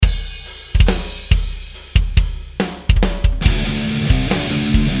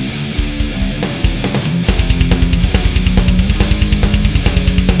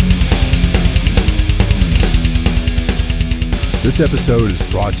episode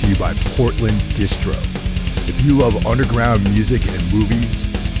is brought to you by Portland Distro. If you love underground music and movies,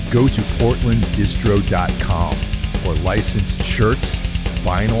 go to portlanddistro.com for licensed shirts,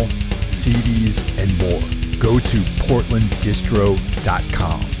 vinyl, CDs, and more. Go to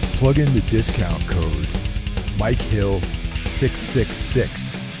portlanddistro.com. Plug in the discount code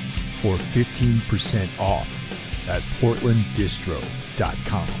MikeHill666 for 15% off at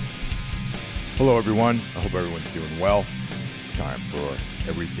portlanddistro.com. Hello, everyone. I hope everyone's doing well. It's time for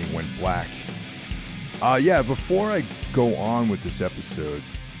Everything Went Black. Before I go on with this episode,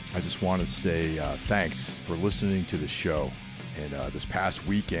 I just want to say thanks for listening to the show. And this past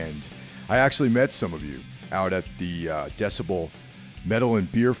weekend, I actually met some of you out at the Decibel Metal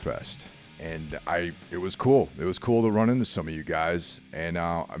and Beer Fest. And it was cool. It was cool to run into some of you guys. And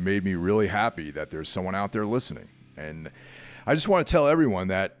it made me really happy that there's someone out there listening. And I just want to tell everyone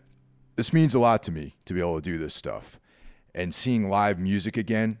that this means a lot to me to be able to do this stuff. And seeing live music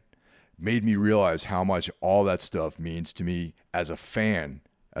again made me realize how much all that stuff means to me as a fan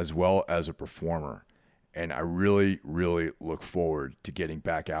as well as a performer. And I really, really look forward to getting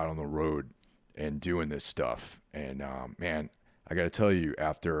back out on the road and doing this stuff. And man, I got to tell you,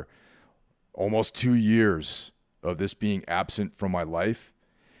 after almost 2 years of this being absent from my life,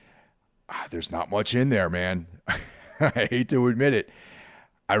 there's not much in there, man. I hate to admit it.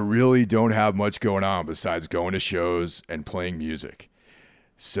 I really don't have much going on besides going to shows and playing music.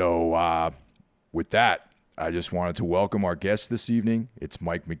 So with that, I just wanted to welcome our guest this evening. It's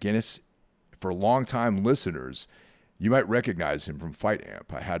Mike McGinnis. For longtime listeners, you might recognize him from Fight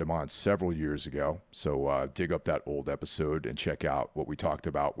Amp. I had him on several years ago, so dig up that old episode and check out what we talked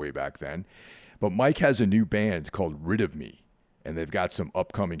about way back then. But Mike has a new band called Rid of Me, and they've got some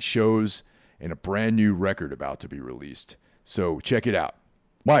upcoming shows and a brand new record about to be released. So check it out.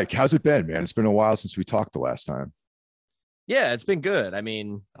 Mike, how's it been, man? It's been a while since we talked the last time. Yeah, it's been good. I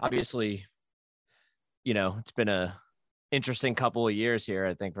mean, obviously, it's been a interesting couple of years here,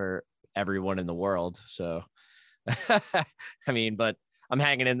 I think, for everyone in the world. So, I mean, but I'm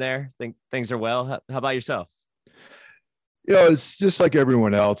hanging in there. Think things are well. How about yourself? It's just like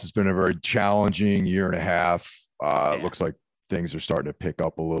everyone else. It's been a very challenging year and a half. It looks like things are starting to pick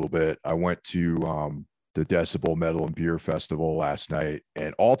up a little bit. I went to the Decibel Metal and Beer Festival last night,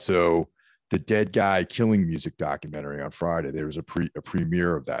 and also the Dead Guy Killing Music documentary on Friday. There was a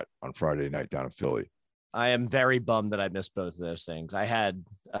premiere of that on Friday night down in Philly. I am very bummed that I missed both of those things. I had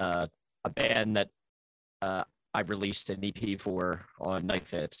a band that I released an EP for on Night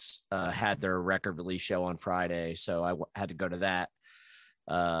Fits, had their record release show on Friday, so I had to go to that.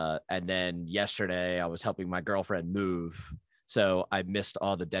 And then yesterday I was helping my girlfriend move, so I missed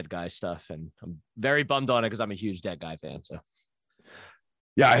all the Dead Guy stuff, and I'm very bummed on it because I'm a huge Dead Guy fan. So,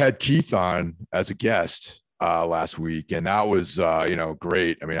 yeah, I had Keith on as a guest last week, and that was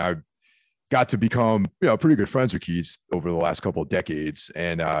great. I mean, I got to become pretty good friends with Keith over the last couple of decades,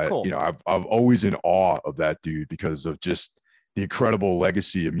 and cool. I'm always in awe of that dude because of just the incredible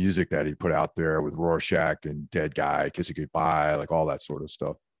legacy of music that he put out there with Rorschach and Dead Guy, Kiss It Goodbye, like all that sort of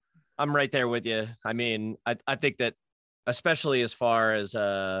stuff. I'm right there with you. I mean, I think that, especially as far as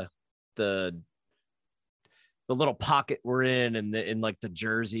the little pocket we're in like the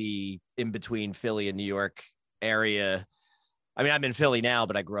Jersey in between Philly and New York area. I mean, I'm in Philly now,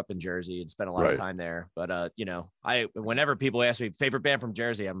 but I grew up in Jersey and spent a lot of time there. But whenever people ask me favorite band from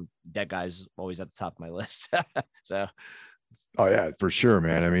Jersey, Dead Guy's always at the top of my list. So. Oh yeah, for sure,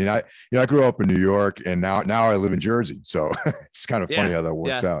 man. I mean, I grew up in New York, and now I live in Jersey, so it's kind of funny how that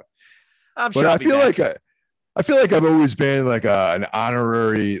works out. I'm sure. But I feel like I've always been like an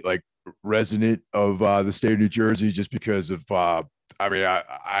honorary resident of the state of New Jersey, just because of I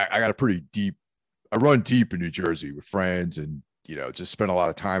got a pretty deep. I run deep in New Jersey with friends, and just spent a lot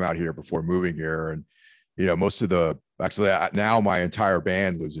of time out here before moving here. And most of now my entire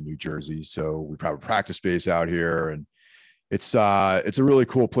band lives in New Jersey, so we have a practice space out here, and it's a really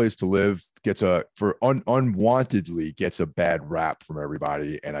cool place to live. Unwantedly gets a bad rap from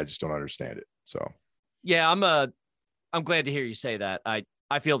everybody, and I just don't understand it. So yeah, I'm glad to hear you say that. I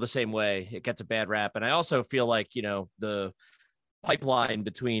feel the same way. It gets a bad rap, and I also feel like the pipeline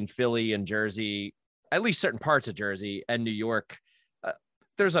between Philly and Jersey, at least certain parts of Jersey and New York,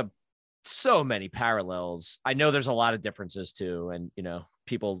 there's so many parallels. I know there's a lot of differences too, and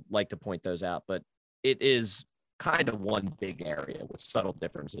people like to point those out, but it is kind of one big area with subtle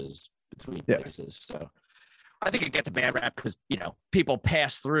differences between places. So I think it gets a bad rap because people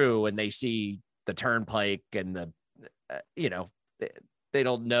pass through and they see the turnpike and they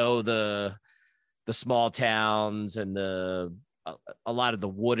don't know the small towns and a lot of the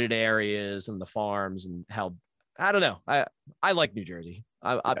wooded areas and the farms and how I don't know. I like New Jersey.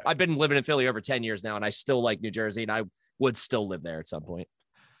 I've been living in Philly over 10 years now, and I still like New Jersey, and I would still live there at some point.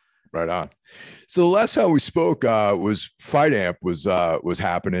 Right on. So the last time we spoke was Fight Amp was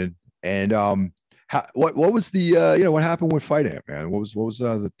happening, and what was the what happened with Fight Amp, man? What was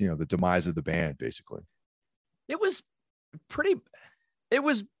the the demise of the band basically? It was pretty. It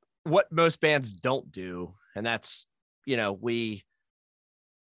was what most bands don't do, and that's we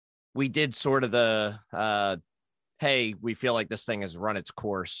did sort of the hey, we feel like this thing has run its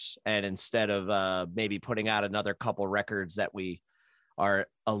course, and instead of maybe putting out another couple records that we are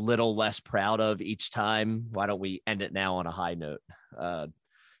a little less proud of each time, why don't we end it now on a high note?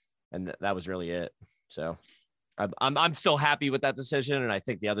 And that was really it. So I'm still happy with that decision, and I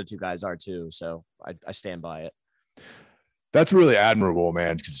think the other two guys are too. So I stand by it. That's really admirable,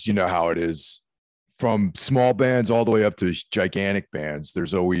 man, because you know how it is from small bands all the way up to gigantic bands.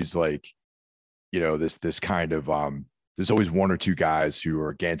 There's always like, this kind of there's always one or two guys who are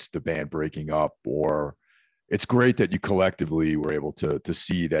against the band breaking up, or it's great that you collectively were able to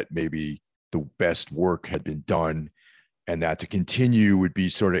see that maybe the best work had been done, and that to continue would be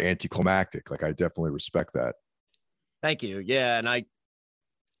sort of anticlimactic. Like, I definitely respect that. Thank you. Yeah. And I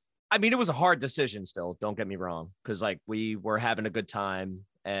mean, it was a hard decision still, don't get me wrong. Cause like we were having a good time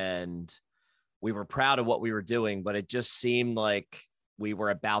and we were proud of what we were doing, but it just seemed like we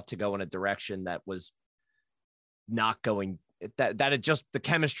were about to go in a direction that was not going, that it just, the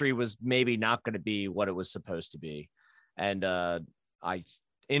chemistry was maybe not going to be what it was supposed to be. And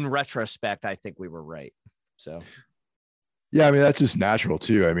in retrospect, I think we were right. So. Yeah, I mean, that's just natural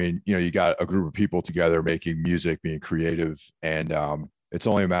too. I mean, you got a group of people together making music, being creative, and it's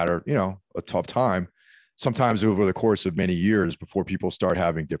only a matter, a tough time. Sometimes over the course of many years before people start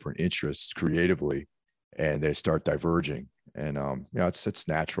having different interests creatively and they start diverging. And, it's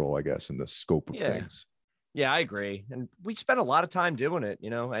natural, I guess, in the scope of things. Yeah, I agree. And we spent a lot of time doing it,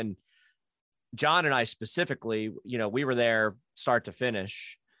 and John and I specifically, we were there start to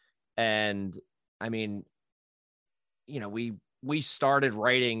finish. And I mean, we started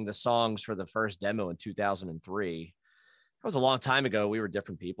writing the songs for the first demo in 2003. That was a long time ago. We were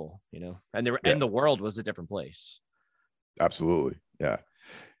different people, and and the world was a different place. Absolutely. Yeah.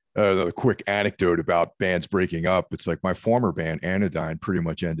 A quick anecdote about bands breaking up. It's like my former band Anodyne pretty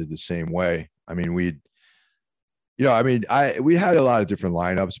much ended the same way. I mean, we had a lot of different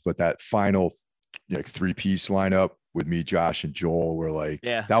lineups, but that final 3-piece lineup with me, Josh, and Joel were like,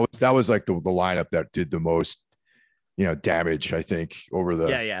 that was like the lineup that did the most, damage, I think, over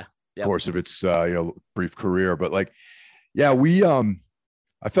the course of its brief career. But like,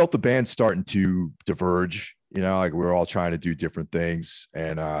 I felt the band starting to diverge, like we were all trying to do different things.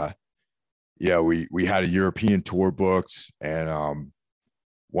 And we had a European tour booked, and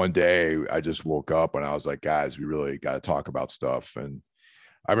one day I just woke up and I was like, guys, we really got to talk about stuff. And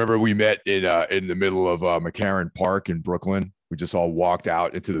I remember we met in the middle of McCarran Park in Brooklyn. We just all walked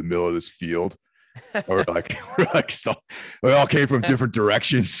out into the middle of this field. we're like, so we all came from different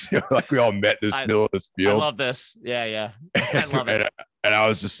directions. Like we all met in this middle of this field. I love this. Yeah. I love it. And I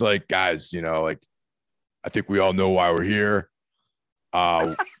was just like, guys, like, I think we all know why we're here.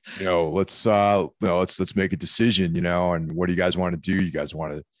 Let's make a decision, and what do you guys want to do? You guys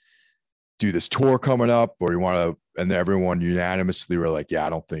want to do this tour coming up, or you want to? And everyone unanimously were like, yeah, I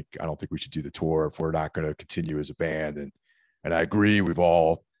don't think we should do the tour if we're not going to continue as a band. And I agree.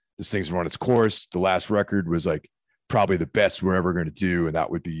 This thing's run its course. The last record was like probably the best we're ever going to do, and that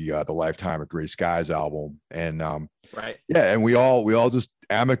would be the Lifetime of Gray Skies album. And right, yeah, and we all just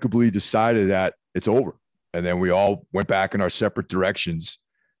amicably decided that it's over, and then we all went back in our separate directions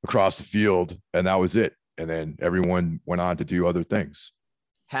across the field, and that was it. And then everyone went on to do other things.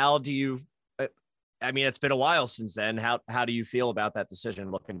 How do you? I mean, it's been a while since then. How do you feel about that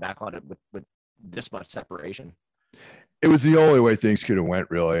decision, looking back on it with this much separation? It was the only way things could have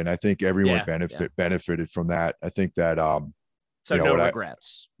went, really, and I think everyone benefited from that. I think that so no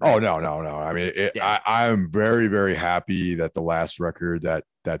regrets. Right? Oh no. I mean, I'm very, very happy that the last record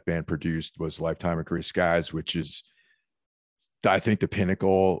that band produced was Lifetime of Gray Skies, which is, I think, the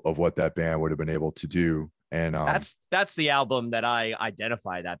pinnacle of what that band would have been able to do. And that's the album that I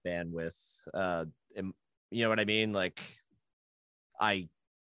identify that band with. You know what I mean? Like,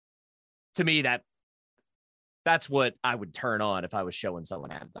 to me, that's what I would turn on if I was showing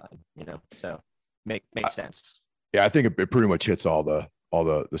someone Anodyne, so makes sense. Yeah. I think it pretty much hits all the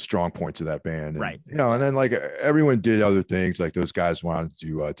strong points of that band. And, right. And then like everyone did other things, like those guys wanted to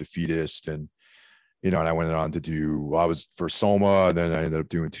do Defeatist, and, and I went on to do, I was for Soma, and then I ended up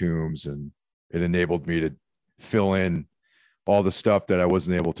doing Tombs, and it enabled me to fill in all the stuff that I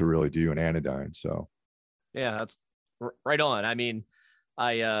wasn't able to really do in Anodyne. So Yeah, that's right on. I mean,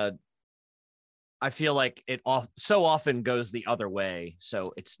 I feel like it so often goes the other way.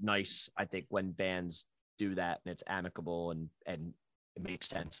 So it's nice, I think, when bands do that and it's amicable and it makes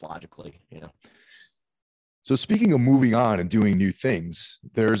sense logically, you know. So speaking of moving on and doing new things,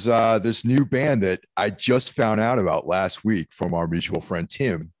 there's this new band that I just found out about last week from our mutual friend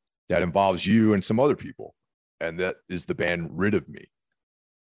Tim that involves you and some other people, and that is the band Rid of Me.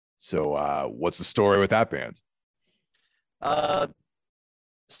 So what's the story with that band?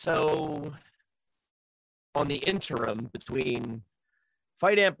 So on the interim between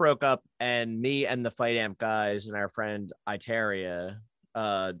Fight Amp broke up and me and the Fight Amp guys and our friend Iteria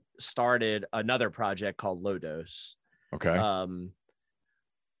started another project called Low Dose. Okay.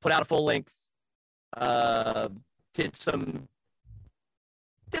 Put out a full length, did some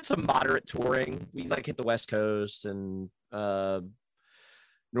moderate touring. We like hit the West Coast and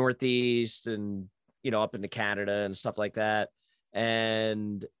Northeast and, you know, up into Canada and stuff like that.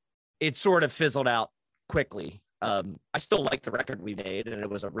 And it sort of fizzled out quickly. I still like the record we made and it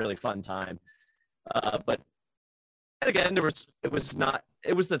was a really fun time. But again, it was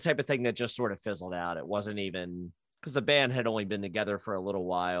the type of thing that just sort of fizzled out. It wasn't even because the band had only been together for a little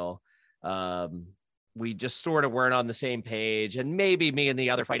while. We just sort of weren't on the same page. And maybe me and the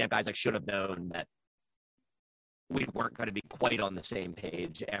other Fight Amp guys, I should have known that we weren't going to be quite on the same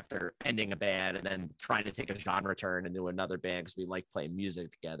page after ending a band and then trying to take a genre turn into another band because we like playing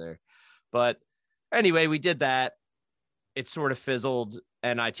music together. But anyway, we did that. It sort of fizzled,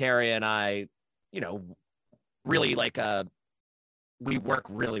 and Iteria and I, you know, really we work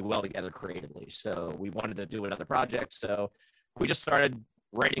really well together creatively. So we wanted to do another project. So we just started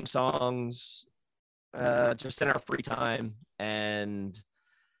writing songs just in our free time. And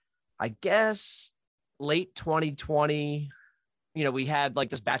I guess late 2020, you know, we had like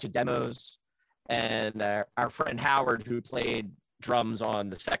this batch of demos, and our friend Howard, who played drums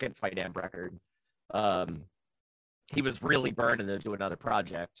on the second Fight Amp record, he was really burning to do another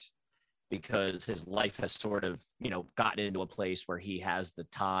project because his life has sort of, you know, gotten into a place where he has the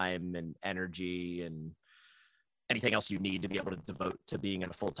time and energy and anything else you need to be able to devote to being in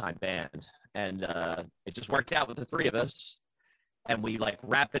a full-time band. And it just worked out with the three of us. And we like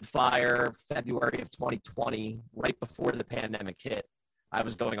rapid fire February of 2020, right before the pandemic hit. I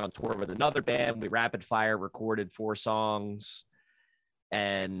was going on tour with another band. We rapid fire recorded 4 songs,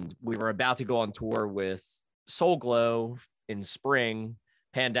 and we were about to go on tour with Soul Glow in spring.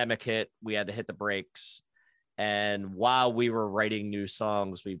 Pandemic hit. We had to hit the brakes. And while we were writing new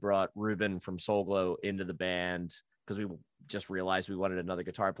songs, we brought Ruben from Soul Glow into the band because we just realized we wanted another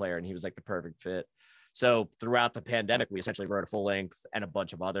guitar player, and he was like the perfect fit. So throughout the pandemic, we essentially wrote a full length and a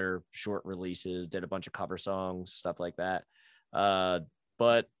bunch of other short releases, did a bunch of cover songs, stuff like that.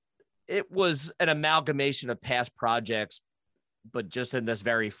 But it was an amalgamation of past projects, but just in this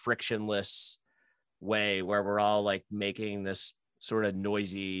very frictionless way where we're all like making this sort of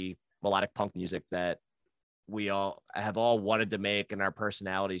noisy melodic punk music that we all have wanted to make, and our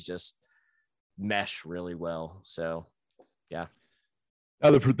personalities just mesh really well. So, yeah. Now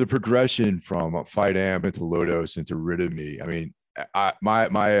the progression from Fight Amp into Low Dose into Rid of Me. I mean,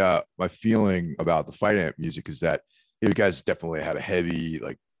 my feeling about the Fight Amp music is that you guys definitely had a heavy,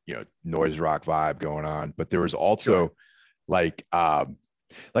 like, you know, noise rock vibe going on, but there was also like the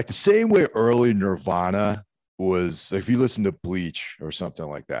same way early Nirvana was, like, if you listen to Bleach or something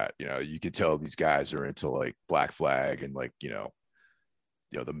like that, you know, you could tell these guys are into like Black Flag and like, you know,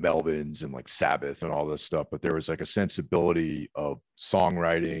 the Melvins and like Sabbath and all this stuff, but there was like a sensibility of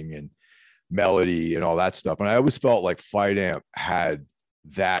songwriting and melody and all that stuff. And I always felt like Fight Amp had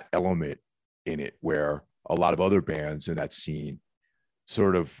that element in it where a lot of other bands in that scene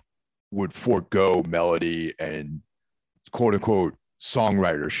sort of would forego melody and quote unquote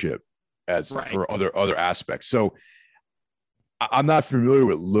songwritership as for other aspects. So I'm not familiar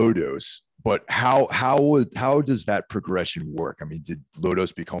with Low Dose, but how does that progression work? I mean, did Low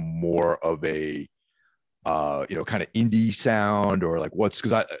Dose become more of a you know, kind of indie sound, or like what's,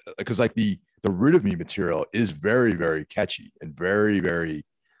 because like the Rid of Me material is very, very catchy and very, very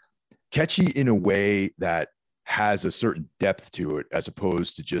catchy in a way that has a certain depth to it, as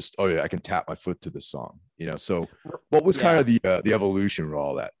opposed to just, oh yeah, I can tap my foot to the song, you know? So what was kind of the evolution with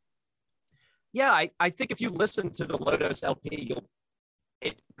all that? Yeah, I think if you listen to the Low Dose LP,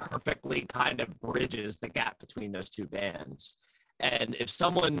 it perfectly kind of bridges the gap between those two bands. And if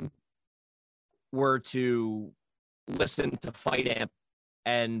someone were to listen to Fight Amp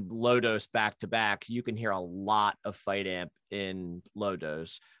and Low Dose back to back, you can hear a lot of Fight Amp in Low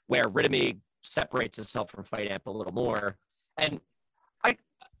Dose, where Rid of Me separates itself from Fight Amp a little more. And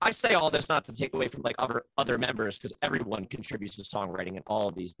I say all this not to take away from like other members, because everyone contributes to songwriting in all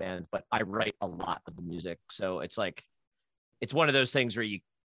of these bands, but I write a lot of the music. So it's like, it's one of those things where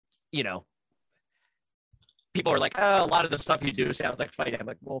you know, people are like, oh, a lot of the stuff you do sounds like fighting. I'm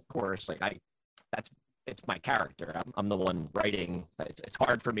like, well, of course, like it's my character. I'm the one writing. It's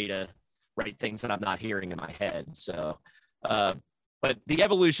hard for me to write things that I'm not hearing in my head. So, but the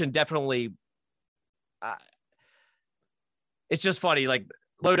evolution definitely, it's just funny. Like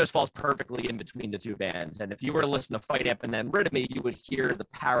Lodos falls perfectly in between the two bands. And if you were to listen to Fight Amp and then Rid of Me, you would hear the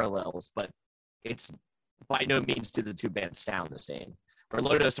parallels, but it's by no means do the two bands sound the same. Where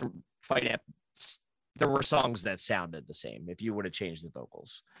Lodos and Fight Amp, there were songs that sounded the same if you were to change the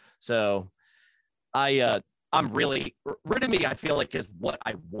vocals. So I'm really, Rid of Me, I feel like, is what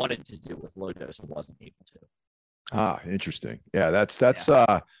I wanted to do with Lodos and wasn't able to. Ah, interesting. Yeah, that's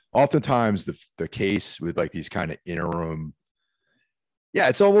oftentimes the case with like these kind of interim. Yeah,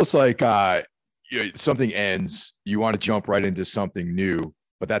 it's almost like something ends, you want to jump right into something new,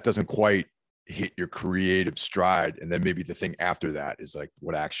 but that doesn't quite hit your creative stride, and then maybe the thing after that is like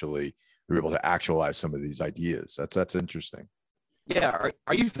what actually you're able to actualize some of these ideas. That's interesting. Yeah,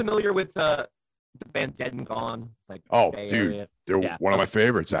 are you familiar with the band Dead and Gone? Like, oh, dude, they're one of my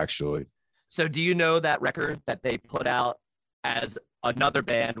favorites actually. So do you know that record that they put out as another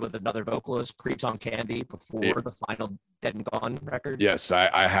band with another vocalist, Creeps on Candy, before the final Dead and Gone record? Yes,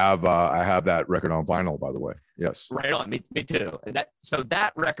 I have that record on vinyl, by the way. Yes. Right on. Me too. And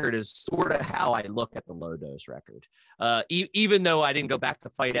that record is sort of how I look at the Lodos record. Even though I didn't go back to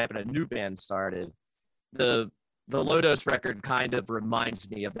Fight Amp and a new band started, the Lodos record kind of reminds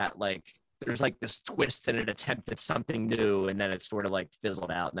me of that. Like, there's like this twist and an attempt at something new, and then it's sort of like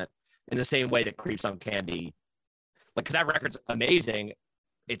fizzled out. And that, in the same way that Creeps on Candy, like, because that record's amazing.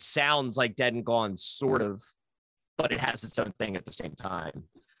 It sounds like Dead and Gone, sort of, but it has its own thing at the same time.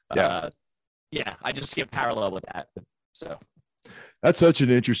 Yeah, I just see a parallel with that. So that's such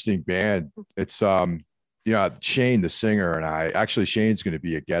an interesting band. It's Shane, the singer, and Shane's going to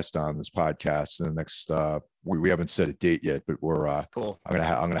be a guest on this podcast in the next. We haven't set a date yet, but we're cool. I'm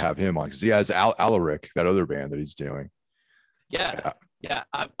gonna have him on because he has Alaric, that other band that he's doing. Yeah.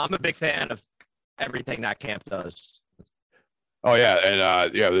 I'm a big fan of everything that camp does. Oh yeah,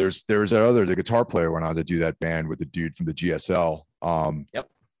 and there's the guitar player went on to do that band with the dude from the GSL. Yep.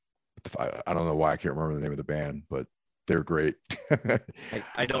 I don't know why I can't remember the name of the band, but they're great.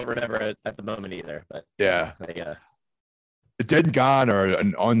 I don't remember it at the moment either, but yeah. The Dead and Gone are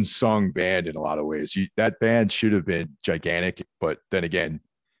an unsung band in a lot of ways. That band should have been gigantic, but then again,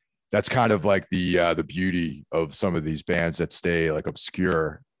 that's kind of like the beauty of some of these bands that stay like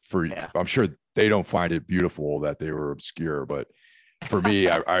obscure. I'm sure they don't find it beautiful that they were obscure, but for me,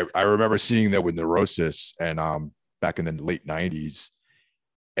 I remember seeing that with Neurosis and back in the late 90s,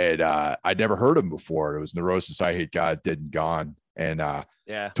 and I'd never heard them before. It was Neurosis, I Hate God, Dead and Gone, and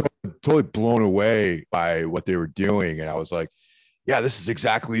totally blown away by what they were doing. And I was like, yeah, this is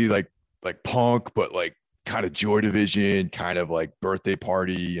exactly like punk, but like kind of Joy Division, kind of like Birthday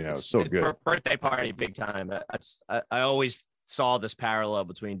Party, so good. Birthday Party, big time. I always saw this parallel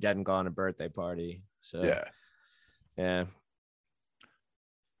between Dead and Gone and Birthday Party. So yeah.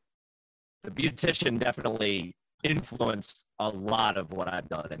 The Beautician definitely influenced a lot of what I've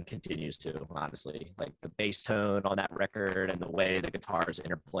done and continues to, honestly. Like the bass tone on that record and the way the guitars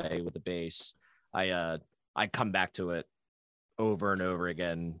interplay with the bass. I come back to it over and over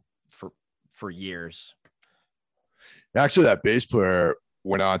again for years. Actually, that bass player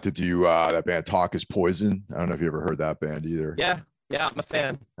went on to do that band Talk is Poison. I don't know if you ever heard that band either. Yeah, I'm a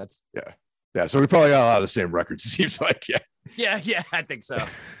fan. Yeah. So we probably got a lot of the same records, it seems like. Yeah, I think so.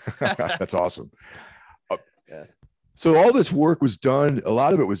 That's awesome. Yeah. So all this work was done, a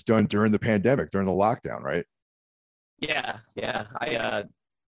lot of it was done during the pandemic, during the lockdown, right? Yeah. I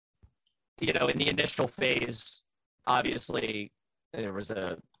in the initial phase, obviously there was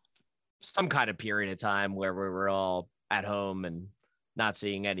some kind of period of time where we were all at home and not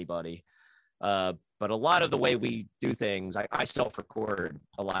seeing anybody. But a lot of the way we do things, I self-record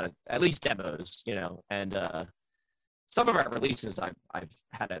a lot of, at least demos, and some of our releases I've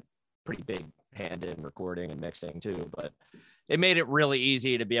had a pretty big hand in recording and mixing too, but it made it really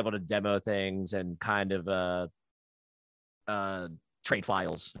easy to be able to demo things and kind of trade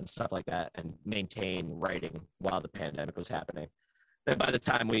files and stuff like that and maintain writing while the pandemic was happening. Then by the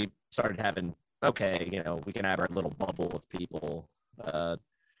time we started having, we can have our little bubble of people,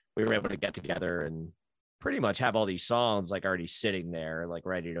 we were able to get together and pretty much have all these songs like already sitting there, like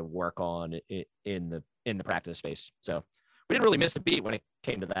ready to work on in the practice space. So we didn't really miss a beat when it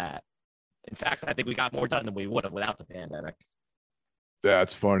came to that. In fact, I think we got more done than we would have without the pandemic.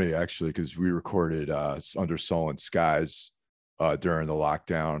 That's funny actually, because we recorded under Sullen Skies during the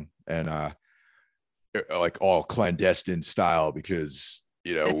lockdown, and like all clandestine style, because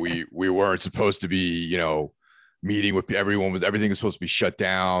we weren't supposed to be meeting with everyone. With everything was supposed to be shut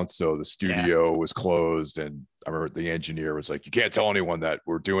down, so the Yeah. studio was closed. And I remember the engineer was like, "You can't tell anyone that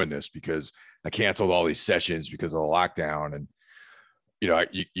we're doing this because I canceled all these sessions because of the lockdown, and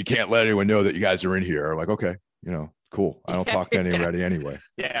you can't let anyone know that you guys are in here." I'm like, "Okay, cool. I don't talk to anybody anyway."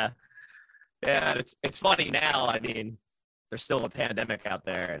 Yeah. Yeah. It's funny now. I mean, there's still a pandemic out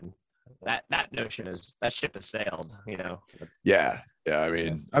there, and that notion is that ship has sailed, Yeah. I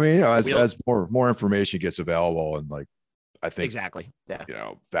mean, as more information gets available, and like, I think exactly.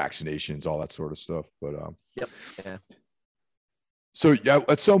 Yeah. Vaccinations, all that sort of stuff. But Yep. Yeah. so yeah,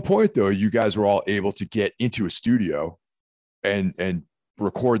 at some point though, you guys were all able to get into a studio and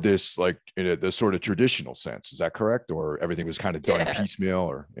record this like in the sort of traditional sense. Is that correct? Or everything was kind of done piecemeal,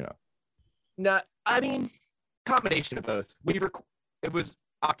 or No, I mean, combination of both. It was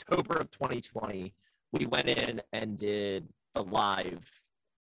October of 2020. We went in and did a live,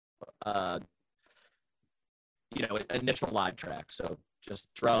 initial live track. So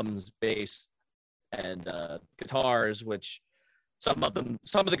just drums, bass, and guitars, which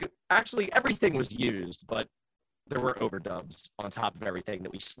actually everything was used, but there were overdubs on top of everything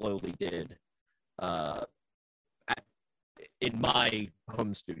that we slowly did in my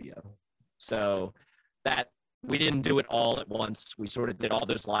home studio. So that we didn't do it all at once. We sort of did all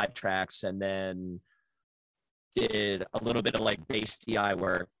those live tracks and then did a little bit of like bass DI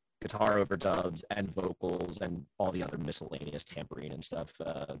work, guitar overdubs, and vocals, and all the other miscellaneous tampering and stuff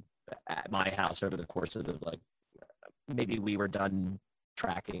at my house over the course of maybe we were done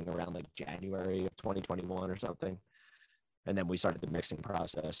tracking around like January of 2021 or something. And then we started the mixing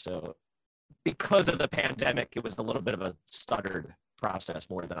process. So because of the pandemic, it was a little bit of a stuttered process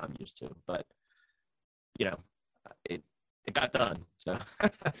more than I'm used to, but it got done. So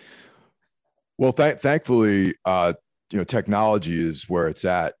well, thankfully, technology is where it's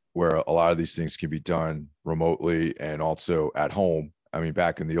at, where a lot of these things can be done remotely and also at home. I mean,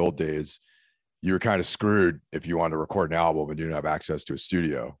 back in the old days, you were kind of screwed if you wanted to record an album and you didn't have access to a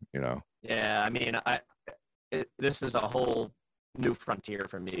studio, Yeah, I mean, this is a whole new frontier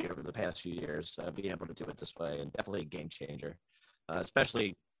for me over the past few years, being able to do it this way, and definitely a game changer,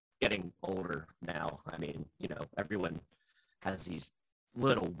 especially getting older now. I mean, everyone has these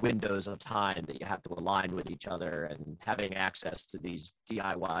little windows of time that you have to align with each other, and having access to these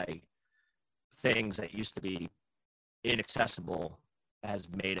DIY things that used to be inaccessible has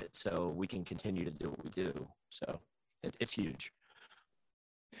made it so we can continue to do what we do. So it's huge.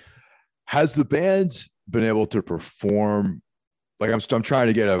 Has the band been able to perform? Like, I'm trying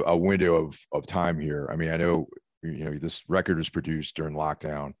to get a window of time here. I mean, I know, this record was produced during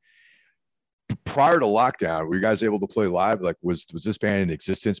lockdown. Prior to lockdown, were you guys able to play live? Like, was this band in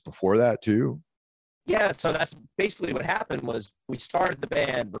existence before that too? Yeah, so that's basically what happened. Was we started the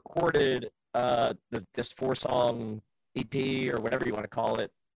band, recorded this 4-song EP or whatever you want to call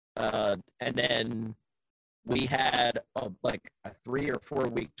it, and then we had a 3 or 4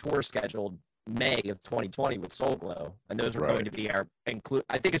 week tour scheduled May of 2020 with Soul Glow, and those were going to be I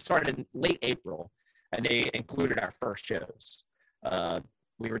think it started in late April, and they included our first shows.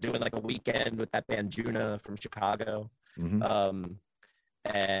 We were doing like a weekend with that band Juna from Chicago. Mm-hmm.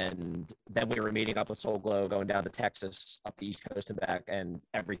 And then we were meeting up with Soul Glow, going down to Texas, up the East Coast and back, and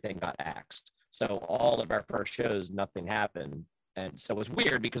everything got axed. So all of our first shows, nothing happened. And so it was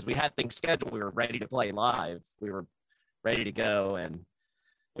weird because we had things scheduled. We were ready to play live. We were ready to go, and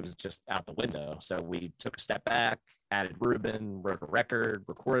it was just out the window. So we took a step back, added Ruben, wrote a record,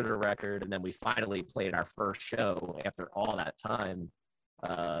 recorded a record, and then we finally played our first show after all that time,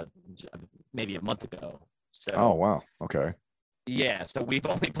 maybe a month ago. So, oh, wow. Okay. Yeah, so we've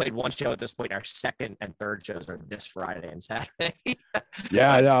only played one show at this point. Our second and third shows are this Friday and Saturday.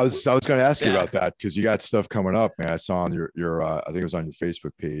 Yeah, I know. I was going to ask you about that, because you got stuff coming up, man. I saw on your I think it was on your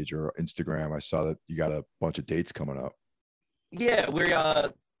Facebook page or Instagram. I saw that you got a bunch of dates coming up. Yeah, we're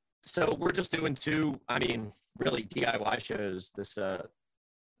just doing 2, really DIY shows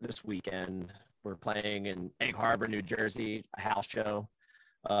this weekend. We're playing in Egg Harbor, New Jersey, a house show.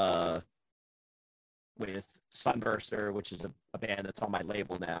 With Sunburster, which is a band that's on my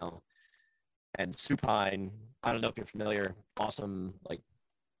label now, and Supine. I don't know if you're familiar. Awesome,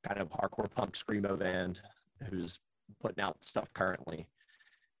 kind of hardcore punk screamo band who's putting out stuff currently.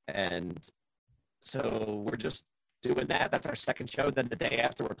 And so we're just doing that. That's our second show. Then the day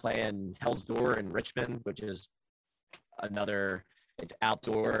after, we're playing Hell's Door in Richmond, which is it's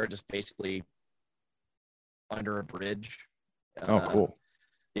outdoor, just basically under a bridge. Oh, cool.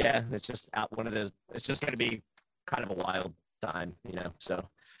 Yeah, it's just it's just going to be kind of a wild time, so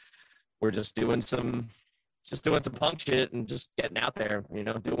we're just doing some punk shit and just getting out there,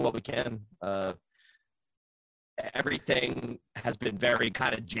 doing what we can. Everything has been very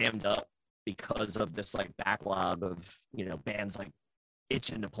kind of jammed up because of this like backlog of, bands like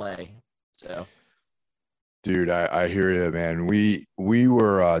itching to play. So, dude, I hear you, man. We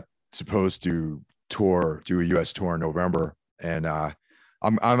were supposed to do a US tour in November, and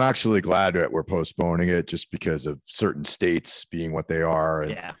I'm actually glad that we're postponing it just because of certain states being what they are.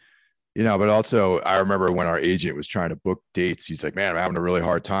 And, but also I remember when our agent was trying to book dates, he's like, man, I'm having a really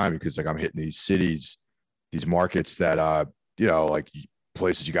hard time because like I'm hitting these cities, these markets that, like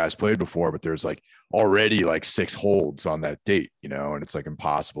places you guys played before, but there's like already like 6 holds on that date, and it's like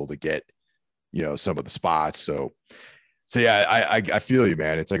impossible to get, some of the spots. So yeah, I feel you,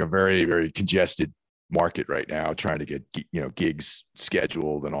 man. It's like a very, very congested market right now, trying to get gigs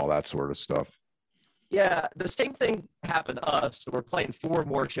scheduled and all that sort of stuff. Yeah, the same thing happened to us. We're playing 4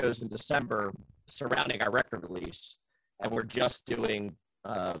 more shows in December surrounding our record release, and we're just doing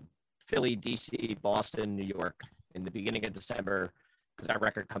Philly, DC, Boston, New York in the beginning of December because our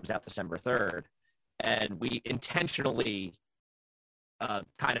record comes out December 3rd, and we intentionally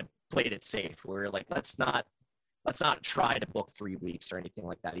kind of played it safe. We're like, let's not try to book 3 weeks or anything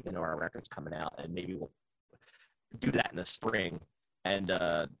like that, even though our record's coming out, and maybe we'll do that in the spring. And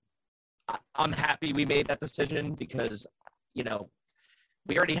I'm happy we made that decision because,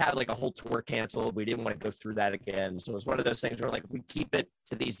 we already had like a whole tour canceled. We didn't want to go through that again. So it's one of those things where like, if we keep it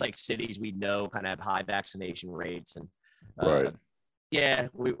to these like cities we know kind of have high vaccination rates and right. Yeah,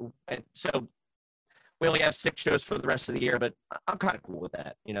 so we only have 6 shows for the rest of the year, but I'm kind of cool with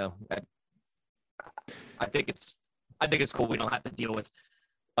that. I think it's cool. We don't have to deal with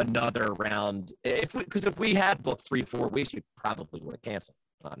another round. Because if we had booked 3-4 weeks, we probably would have canceled.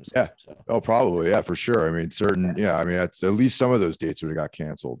 Honestly. Yeah. So. Oh, probably. Yeah, for sure. I mean, that's at least some of those dates would have got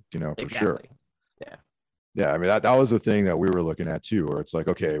canceled, for exactly. Sure. Yeah. Yeah. I mean, that was the thing that we were looking at too, where it's like,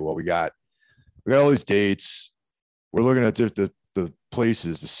 okay, well, we got all these dates. We're looking at the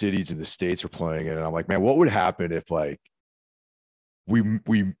places, the cities and the states we're playing in. And I'm like, man, what would happen if like we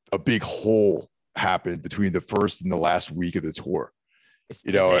a big hole happened between the first and the last week of the tour? It's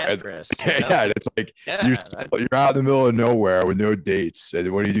disastrous. Yeah, it's like you're out in the middle of nowhere with no dates,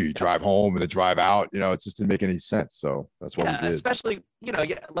 and what do? You drive home and then drive out. It just didn't make any sense. So that's what we did. Especially,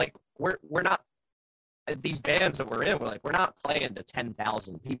 like we're not these bands that we're in. We're not playing to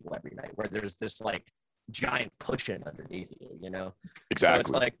 10,000 people every night, where there's this like giant cushion underneath you. Exactly. So it's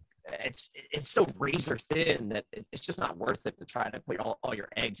like it's so razor thin that it's just not worth it to try to put all your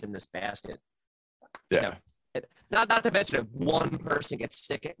eggs in this basket. Yeah. Not to mention if one person gets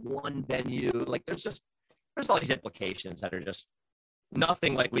sick at one venue, like there's all these implications that are just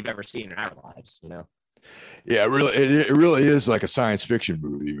nothing like we've ever seen in our lives, Yeah, it really is like a science fiction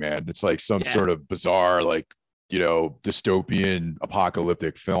movie, man. It's like some sort of bizarre, like, dystopian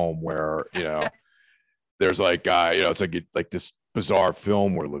apocalyptic film where, there's like, it's like this bizarre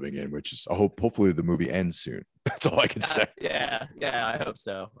film we're living in, which is hopefully the movie ends soon. That's all I can say. Yeah, I hope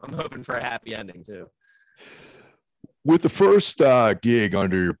so. I'm hoping for a happy ending too. With the first gig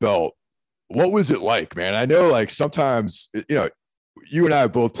under your belt, what was it like, man? I know like sometimes, you and I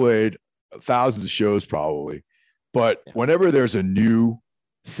have both played thousands of shows probably, but whenever there's a new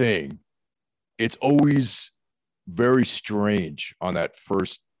thing, it's always very strange on that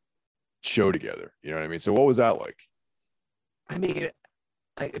first show together. You know what I mean? So what was that like? I mean,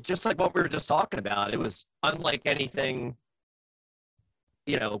 just like what we were just talking about, it was unlike anything,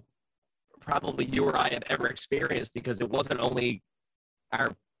 probably you or I have ever experienced, because it wasn't only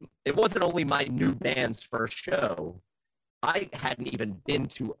my new band's first show. I hadn't even been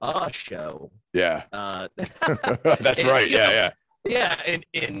to a show. Yeah. That's right. Yeah.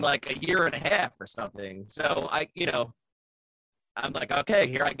 In like a year and a half or something. So I'm like, okay,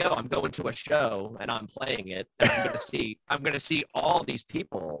 here I go. I'm going to a show and I'm playing it. And I'm gonna see all these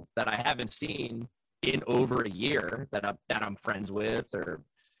people that I haven't seen in over a year that I'm friends with or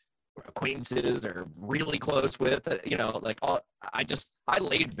acquaintances or really close with. I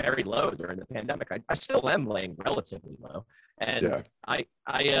laid very low during the pandemic. I still am laying relatively low, and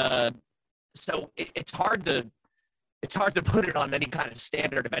so it's hard to put it on any kind of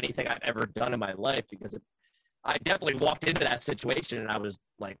standard of anything I've ever done in my life, because I definitely walked into that situation and I was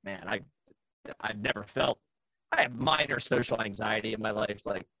like, man, I've never felt. I have minor social anxiety in my life,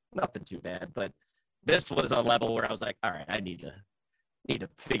 like nothing too bad, but this was a level where I was like, all right, I need to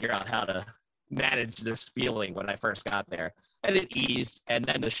figure out how to manage this feeling when I first got there. And it eased. And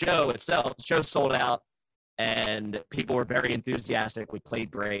then the show sold out and people were very enthusiastic. We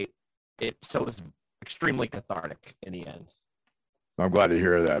played great. So it was extremely cathartic in the end. I'm glad to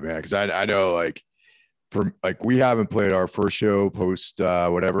hear that, man, because I know like we haven't played our first show post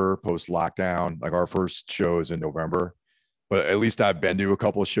lockdown. Like our first show is in November, but at least I've been to a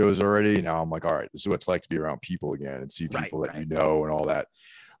couple of shows already. Now I'm like, all right, this is what it's like to be around people again and see people that you know and all that.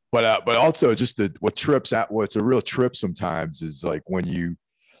 But also just what's a real trip sometimes is like when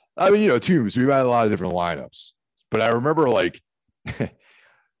Tombs, we've had a lot of different lineups, but I remember like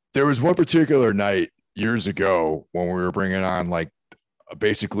there was one particular night years ago when we were bringing on like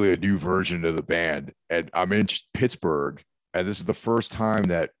basically a new version of the band, and I'm in Pittsburgh, and this is the first time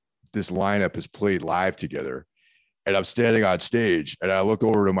that this lineup has played live together, and I'm standing on stage and I look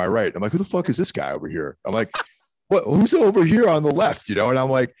over to my right. I'm like, who the fuck is this guy over here? I'm like, what? Who's over here on the left? And I'm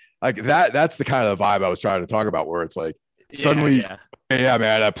like that's the kind of vibe I was trying to talk about, where it's like suddenly, yeah,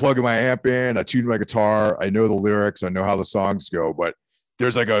 man, I plug my amp in, I tune my guitar, I know the lyrics, I know how the songs go, but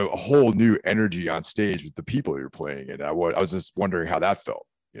there's like a whole new energy on stage with the people you're playing. And I was just wondering how that felt,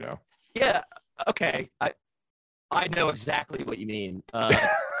 Yeah. Okay. I know exactly what you mean.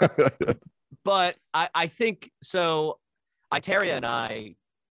 But I think so. Iteria and I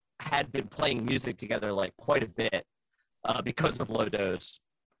had been playing music together like quite a bit because of Low Dose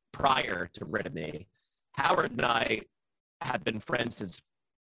prior to Rid of Me. Howard and I have been friends since,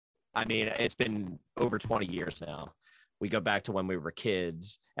 it's been over 20 years now. We go back to when we were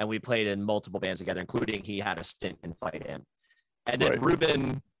kids, and we played in multiple bands together, including he had a stint in Fight Amp. And then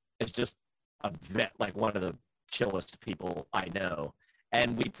Ruben is just a vet, like one of the chillest people I know.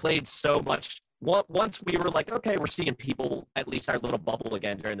 And we played so much. Once we were like, okay, we're seeing people, at least our little bubble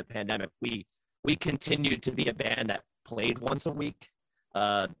again during the pandemic, we continued to be a band that played once a week,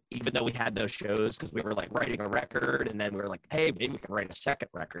 even though we had no shows, because we were like writing a record, and then we were like, hey, maybe we can write a second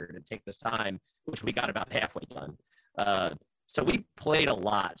record and take this time, which we got about halfway done. So we played a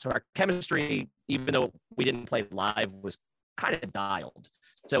lot. So our chemistry, even though we didn't play live, was kind of dialed.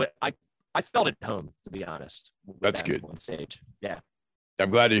 So I felt at home, to be honest. That's good. On stage. Yeah. I'm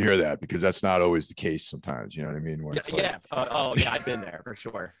glad to hear that, because that's not always the case sometimes. You know what I mean? When yeah. I've been there for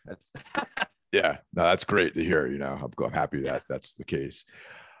sure. That's yeah. No, that's great to hear. I'm happy that that's the case.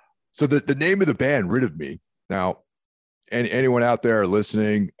 So the name of the band, Rid of Me. Now, anyone out there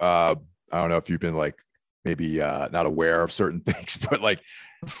listening, I don't know if you've been like, maybe not aware of certain things, but like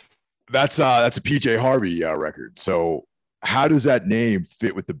that's a PJ Harvey record. So how does that name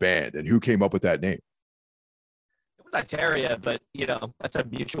fit with the band, and who came up with that name? It was Iteria, but that's a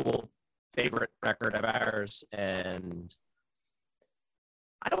mutual favorite record of ours, and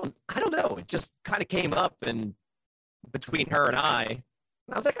I don't know. It just kind of came up, and between her and I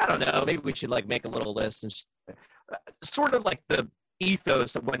was like, I don't know, maybe we should like make a little list, and sort of like the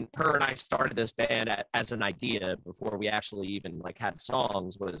ethos of when her and I started this band as an idea before we actually even like had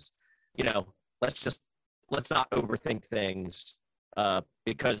songs was, let's not overthink things,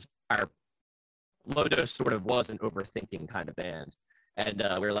 because our Low Dose sort of was an overthinking kind of band. And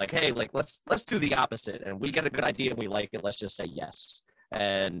we were like, hey, like let's do the opposite. And we get a good idea and we like it. Let's just say yes.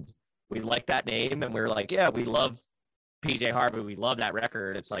 And we like that name. And we were like, yeah, we love PJ Harvey. We love that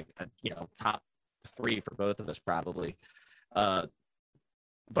record. It's like, top 3 for both of us probably.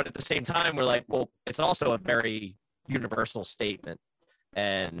 But at the same time, we're like, well, it's also a very universal statement,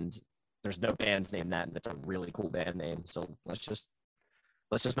 and there's no band's name that, and it's a really cool band name. So let's just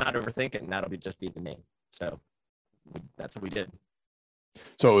not overthink it, and that'll just be the name. So that's what we did.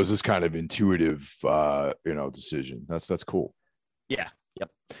 So it was this kind of intuitive, decision. That's cool. Yeah.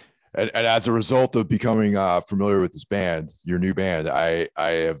 Yep. And as a result of becoming familiar with this band, your new band, I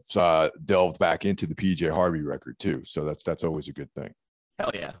have delved back into the PJ Harvey record too. So that's always a good thing.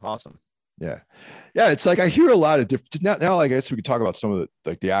 Hell yeah. Awesome. Yeah. It's like I hear a lot of different now I guess we could talk about some of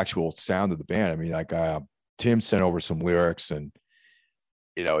the actual sound of the band. I mean, like Tim sent over some lyrics, and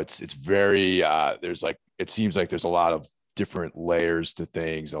it's very there's like, it seems like there's a lot of different layers to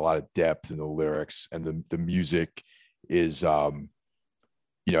things, a lot of depth in the lyrics, and the music is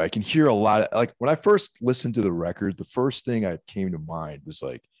I can hear a lot of, like, when I first listened to the record, the first thing that came to mind was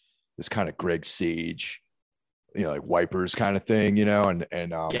like this kind of Greg Sage, like Wipers kind of thing, and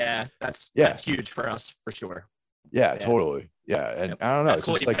yeah, that's huge for us for sure. Yeah, totally. Yeah. And I don't know. That's it's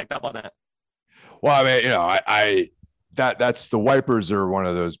cool just you like, picked up on that. Well, I mean, that's the Wipers are one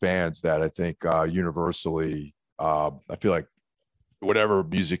of those bands that I think universally, I feel like whatever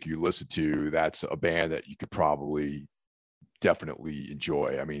music you listen to, that's a band that you could probably definitely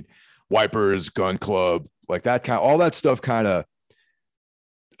enjoy. I mean, Wipers, Gun Club, like that kind of, all that stuff, kind of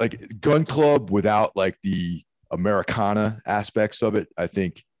like Gun Club without like the Americana aspects of it, I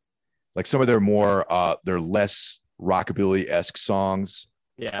think Like some of their more their less rockabilly-esque songs,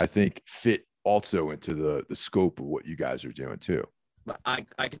 Yeah, I think fit also into the scope of what you guys are doing too. I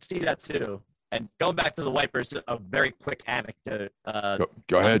could see that too. And going back to the Wipers, a very quick anecdote.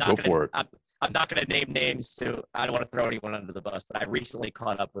 Go ahead, go for it. I'm not going to name names too. I don't want to throw anyone under the bus, but I recently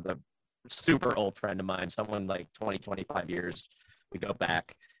caught up with a super old friend of mine, someone like 20, 25 years. We go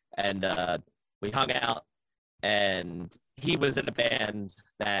back and we hung out, and he was in a band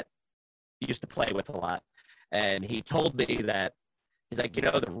that he used to play with a lot. And he told me that he's like,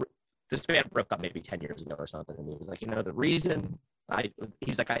 this band broke up maybe 10 years ago or something. And he was like, the reason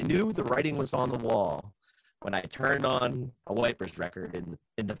he's like, I knew the writing was on the wall when I turned on a Wipers record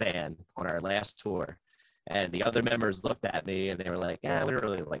in the van on our last tour. And the other members looked at me and they were like, yeah, we don't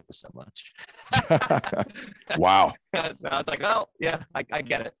really like this so much. Wow. I was like, oh, yeah, I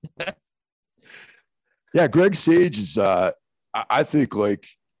get it. Yeah, Greg Sage is, I think, like,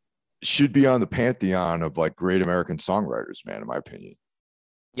 should be on the pantheon of like great American songwriters, man, in my opinion.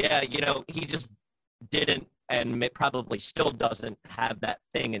 Yeah, he just didn't, and probably still doesn't have that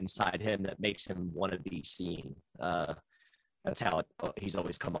thing inside him that makes him want to be seen. That's how he's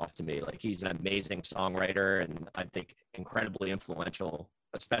always come off to me. Like, he's an amazing songwriter, and I think incredibly influential,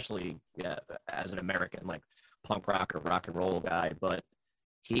 especially as an American, like punk rock or rock and roll guy. But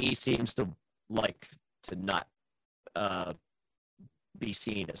he seems to like to not be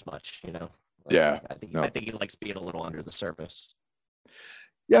seen as much. Yeah, I think he likes being a little under the surface.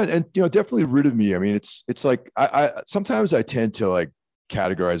 Yeah, and definitely Rid of Me. I mean, it's like I sometimes I tend to like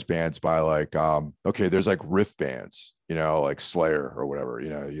categorize bands by like okay, there's like riff bands, like Slayer or whatever.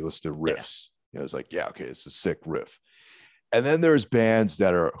 You listen to riffs. Yeah. It's like, yeah, okay, it's a sick riff. And then there's bands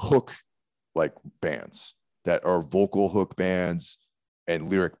that are hook like bands, that are vocal hook bands and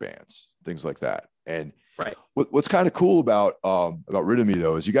lyric bands, things like that. And right, what's kind of cool about Rid of Me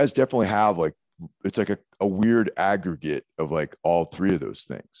though is you guys definitely have like, it's like a weird aggregate of like all three of those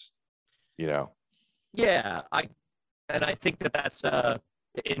things, Yeah, I think that's the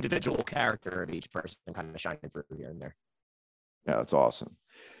individual character of each person kind of shining through here and there. Yeah, that's awesome.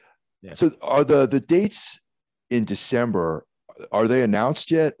 Yeah. So are the dates in December, are they announced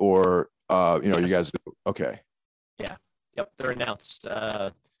yet, or yes. You guys? Okay. Yeah. Yep. They're announced.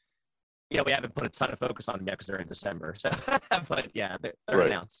 We haven't put a ton of focus on them yet because they're in December. So, but yeah, they're right.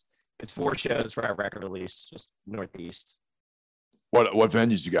 Announced. It's 4 shows for our record release, just Northeast. What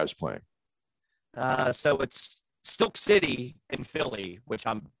venues you guys playing? So it's Silk City in Philly, which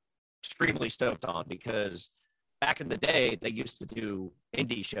I'm extremely stoked on because back in the day they used to do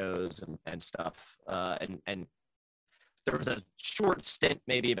indie shows and stuff. And there was a short stint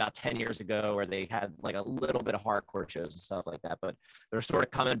maybe about 10 years ago where they had like a little bit of hardcore shows and stuff like that, but they're sort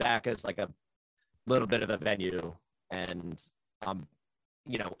of coming back as like a little bit of a venue. And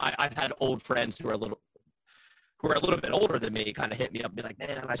I've had old friends who are a little bit older than me kind of hit me up and be like,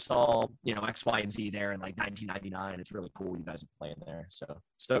 man, I saw, X, Y, and Z there in like 1999. It's really cool. You guys are playing there. So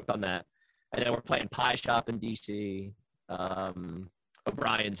stoked on that. And then we're playing Pie Shop in DC,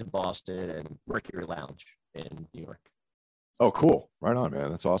 O'Brien's in Boston, and Mercury Lounge in New York. Oh, cool. Right on, man.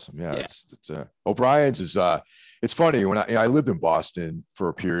 That's awesome. Yeah. It's O'Brien's is, it's funny when I lived in Boston for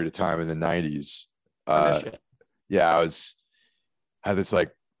a period of time in the 90s. Yeah, I had this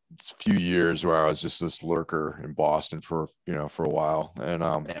like few years where I was just this lurker in Boston for a while, and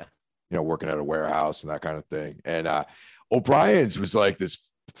working at a warehouse and that kind of thing. And O'Brien's was like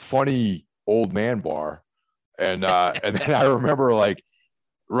this funny old man bar, and then I remember like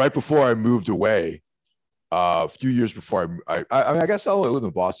right before I moved away, a few years before I guess I only lived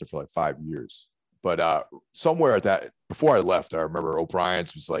in Boston for like 5 years, but somewhere at that before I left, I remember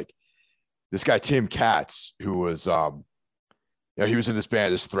O'Brien's was like this guy Tim Katz, who was he was in this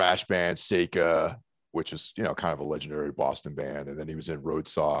band, this thrash band, Seika, which is, kind of a legendary Boston band. And then he was in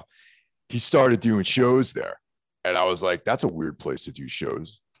Roadsaw. He started doing shows there. And I was like, that's a weird place to do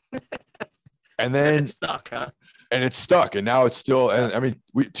shows. And then it's stuck, huh? And it's stuck. And now it's still, and I mean,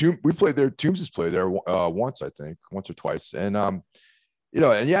 we played there. Tombs has played there once, I think, once or twice. And, and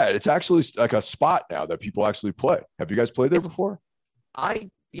yeah, it's actually like a spot now that people actually play. Have you guys played there before? I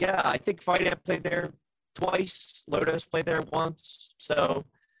think Fight Amp played there twice. Lotus played there once. So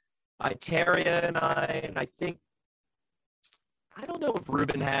Iteria and I think, I don't know if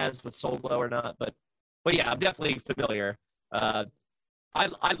Ruben has with Solo or not, but yeah, I'm definitely familiar. I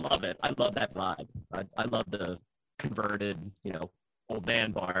love it. I love that vibe. I love the converted, old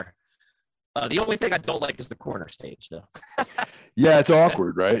man bar. The only thing I don't like is the corner stage, though. Yeah, it's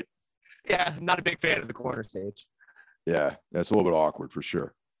awkward, right? Yeah, I'm not a big fan of the corner stage. Yeah, that's a little bit awkward for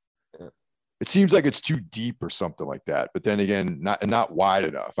sure. Yeah. It seems like it's too deep or something like that. But then again, not wide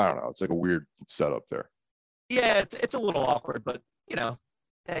enough. I don't know. It's like a weird setup there. Yeah, it's a little awkward, but you know,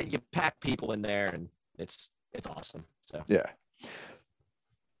 you pack people in there, and it's awesome. So yeah.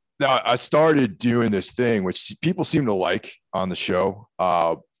 Now I started doing this thing, which people seem to like on the show.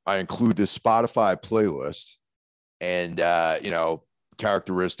 I include this Spotify playlist, and you know,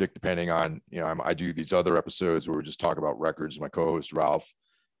 characteristic depending on, you know, I do these other episodes where we just talk about records. My co-host Ralph,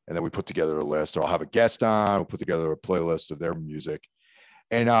 and then we put together a list, or I'll have a guest on. We'll put together a playlist of their music.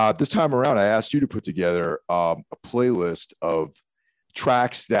 And this time around, I asked you to put together a playlist of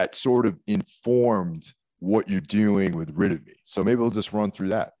tracks that sort of informed what you're doing with Rid of Me. So maybe we'll just run through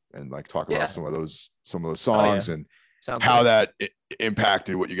that and like talk about some of those songs and Sounds how good. that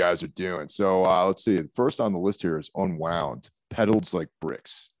impacted what you guys are doing. So let's see. The first on the list here is Unwound, Pedals Like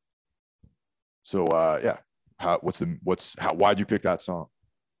Bricks. So yeah, why'd you pick that song?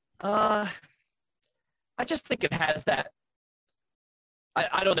 I just think it has that.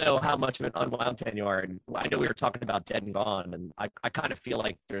 I don't know how much of an Unwound fan you are, and I know we were talking about Dead and Gone, and I kind of feel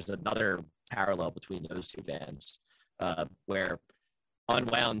like there's another parallel between those two bands, where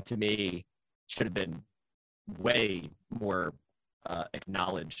Unwound to me should have been way more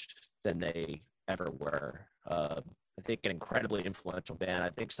acknowledged than they ever were. I think an incredibly influential band. I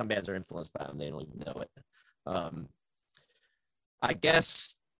think some bands are influenced by them, they don't even know it. I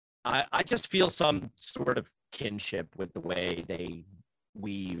guess I just feel some sort of kinship with the way they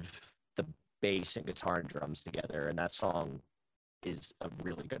weave the bass and guitar and drums together, and that song is a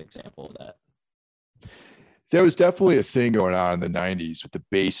really good example of that. There was definitely a thing going on in the 90s with the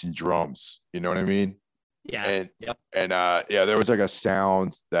bass and drums, you know what I mean? Yeah. And yep. And yeah, there was like a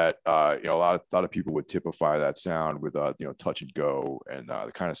sound that you know, a lot of people would typify that sound with you know, Touch and Go and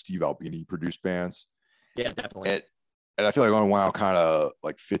the kind of Steve Albini produced bands. Yeah, definitely. And I feel like Unwound kind of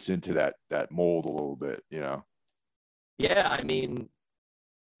like fits into that mold a little bit, you know. Yeah, I mean,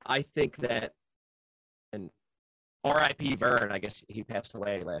 I think that, and R.I.P. Vern, I guess he passed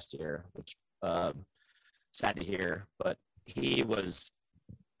away last year, which sad to hear, but he was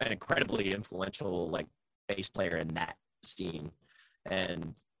an incredibly influential like bass player in that scene.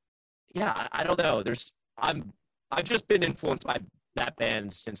 And yeah, I don't know. I've just been influenced by that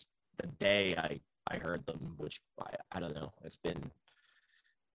band since the day I heard them, which I don't know. It's been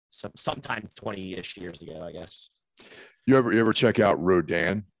sometime 20-ish years ago, I guess. You ever check out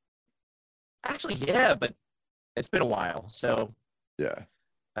Rodan? Actually, yeah, but it's been a while, so yeah,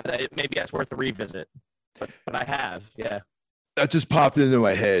 maybe that's worth a revisit. But I have, yeah. That just popped into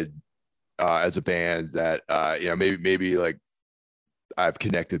my head as a band that you know, maybe like I've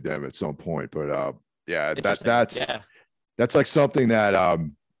connected them at some point, but yeah, that's like something that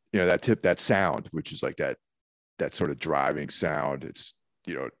you know, that sound, which is like that sort of driving sound. It's,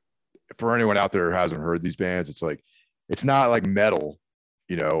 you know, for anyone out there who hasn't heard these bands, it's like, it's not like metal,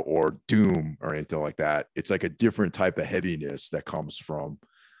 you know, or doom or anything like that. It's like a different type of heaviness that comes from,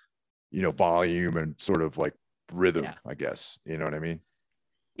 you know, volume and sort of like rhythm, I guess. You know what I mean?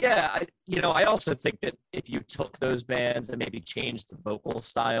 Yeah, I also think that if you took those bands and maybe changed the vocal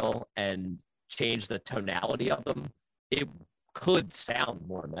style and changed the tonality of them, it could sound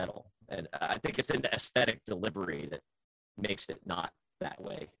more metal. And I think it's in the aesthetic delivery that makes it not that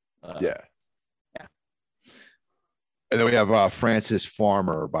way. Yeah. And then we have Francis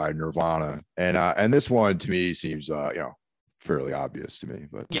Farmer by Nirvana, and this one to me seems you know, fairly obvious to me,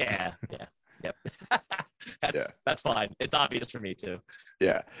 but yep. That's fine. It's obvious for me too.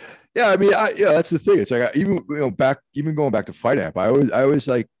 Yeah. I mean, that's the thing. It's like even going back to Fight Amp, I always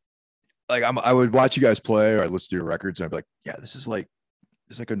like I would watch you guys play, or I'd listen to your records, and I'd be like, yeah, this is like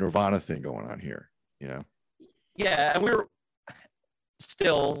a Nirvana thing going on here, you know? Yeah, and we were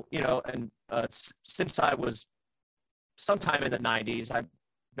still, you know, and since I was sometime in the 90s, I've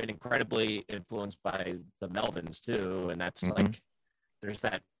been incredibly influenced by the Melvins too, and that's like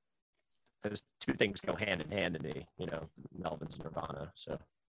those two things go hand in hand to me, you know, Melvins and Nirvana. So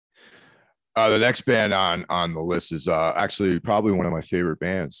the next band on the list is actually probably one of my favorite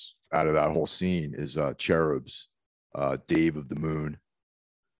bands out of that whole scene is Cherubs, Dave of the Moon.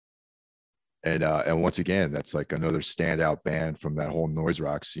 And once again, that's like another standout band from that whole noise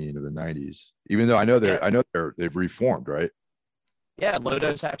rock scene of the 90s. Even though I know they've reformed, right? Yeah,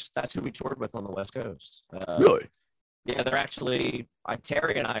 Lodos, actually, that's who we toured with on the West Coast. Really? Yeah, they're actually,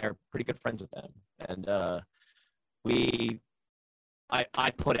 Terry and I are pretty good friends with them. And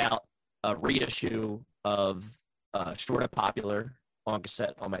I put out a reissue of Short of Popular on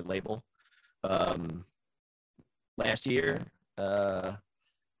cassette on my label last year. I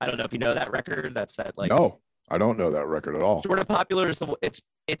don't know if you know that record. That's that like I don't know that record at all. Sort of Popular is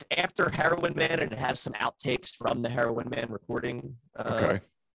it's after Heroin Man, and it has some outtakes from the Heroin Man recordings,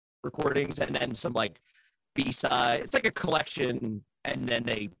 and then some like B-side. It's like a collection, and then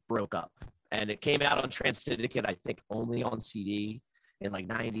they broke up, and it came out on Trans Syndicate, I think, only on CD in like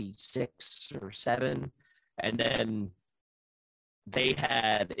 96 or 7, and then they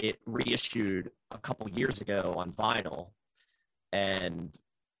had it reissued a couple years ago on vinyl, and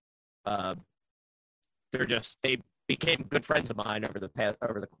they became good friends of mine over the I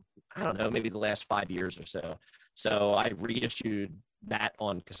don't know, maybe the last 5 years or so. So I reissued that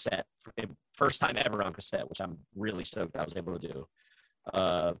on cassette, first time ever on cassette, which I'm really stoked I was able to do.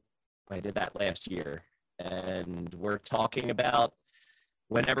 I did that last year, and we're talking about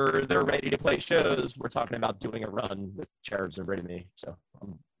whenever they're ready to play shows, we're talking about doing a run with Cherubs and Rid of Me. So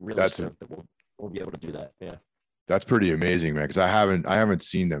I'm really stoked that we'll be able to do that. Yeah. That's pretty amazing, man. Because I haven't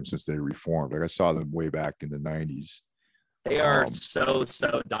seen them since they reformed. Like I saw them way back in the 90s. They are so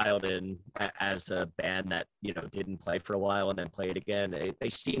dialed in as a band that, you know, didn't play for a while and then played again. They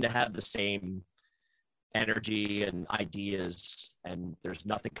seem to have the same energy and ideas, and there's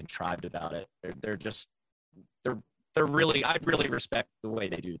nothing contrived about it. They're really, I really respect the way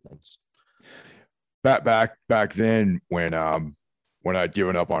they do things. Back then when I'd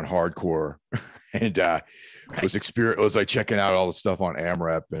given up on hardcore and was like checking out all the stuff on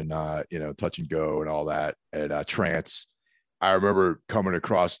AMREP and you know, Touch and Go and all that, and trance. I remember coming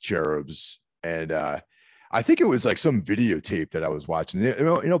across Cherubs, and I think it was like some videotape that I was watching.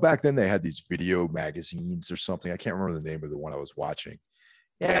 You know, back then they had these video magazines or something. I can't remember the name of the one I was watching.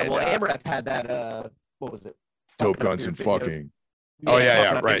 Yeah, and, well, AMREP had that. What was it? Dope Guns and video. Fucking. Oh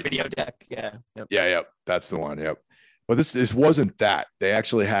yeah, right. Video deck. Yeah. Yep. Yeah, that's the one. Yep. But this wasn't that. They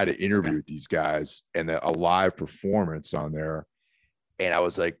actually had an interview with these guys and a live performance on there. And I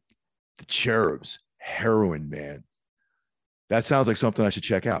was like, the Cherubs, Heroin Man. That sounds like something I should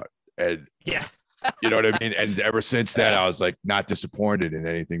check out. And yeah, you know what I mean? And ever since then, I was like not disappointed in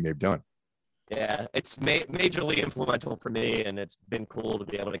anything they've done. Yeah, it's majorly influential for me, and it's been cool to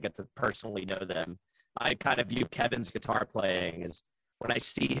be able to get to personally know them. I kind of view Kevin's guitar playing as, when I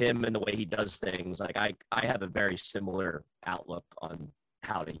see him and the way he does things, like I have a very similar outlook on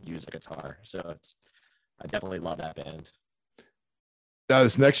how to use a guitar. So I definitely love that band. Now,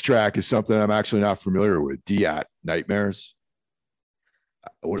 this next track is something I'm actually not familiar with. Diat, Nightmares.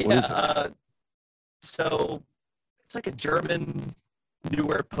 What is it? So it's like a German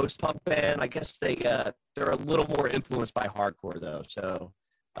newer post-punk band. I guess they're a little more influenced by hardcore though. So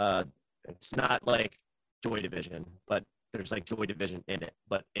it's not like Joy Division, but there's like Joy Division in it,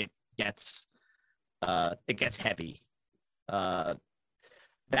 but it gets heavy. That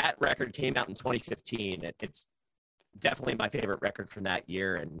record came out in 2015. It's definitely my favorite record from that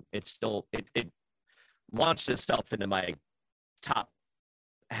year, and it's still it launched itself into my top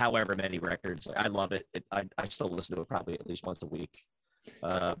however many records. I love it. I still listen to it probably at least once a week.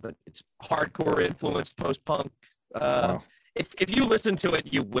 But it's hardcore influenced post-punk. Wow. If you listen to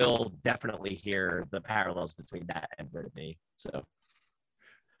it, you will definitely hear the parallels between that and Rid of Me. So,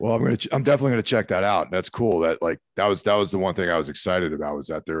 well, I'm definitely gonna check that out. And that's cool. That was the one thing I was excited about, was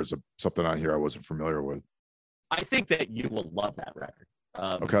that there's something on here I wasn't familiar with. I think that you will love that record.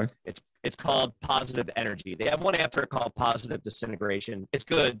 Okay. It's called Positive Energy. They have one after it called Positive Disintegration. It's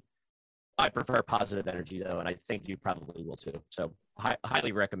good. I prefer Positive Energy though, and I think you probably will too. So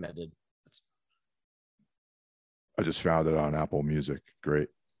highly recommended. I just found it on Apple Music. Great.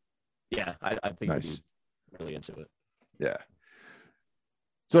 Yeah, I think nice. You're really into it. Yeah.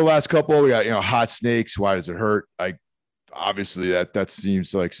 So last couple, we got, Hot Snakes. Why Does It Hurt? Obviously that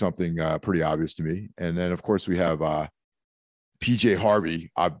seems like something pretty obvious to me. And then of course we have PJ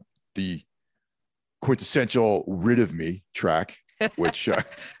Harvey, the quintessential Rid of Me track, which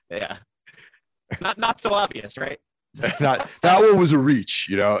yeah, not so obvious, right? Not that one was a reach,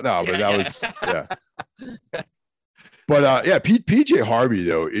 no, but that was yeah. But PJ Harvey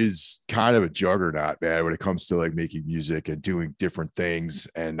though is kind of a juggernaut, man, when it comes to like making music and doing different things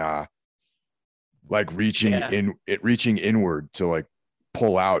and like reaching inward to like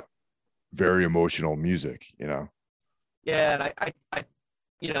pull out very emotional music, Yeah, and I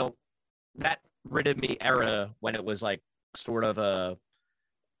that Rid of Me era, when it was like sort of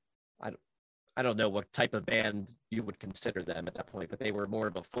I don't know what type of band you would consider them at that point, but they were more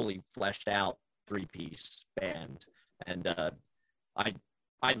of a fully fleshed out 3-piece band. And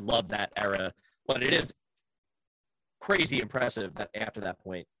I love that era, but it is crazy impressive that after that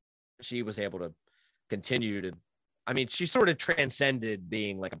point, she was able to continue to, she sort of transcended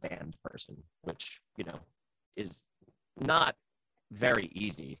being like a band person, which, is not very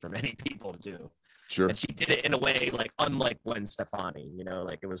easy for many people to do. Sure. And she did it in a way like unlike Gwen Stefani, you know,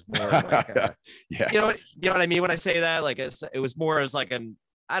 like it was more like yeah. You know what I mean when I say that? Like it was more as like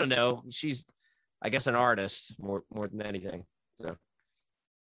I don't know, she's I guess an artist more than anything. So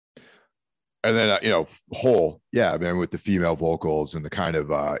and then Hole, yeah, I mean, with the female vocals and the kind of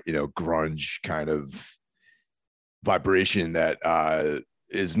grunge kind of vibration that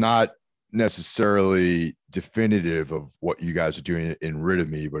is not necessarily definitive of what you guys are doing in Rid of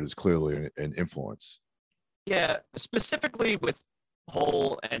Me, but is clearly an influence. Yeah, specifically with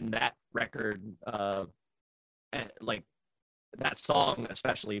Hole and that record, and like that song,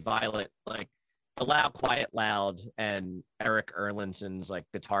 especially Violet, like the Loud Quiet Loud and Eric Erlandsen's like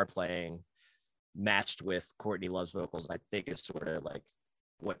guitar playing matched with Courtney Love's vocals, I think is sort of like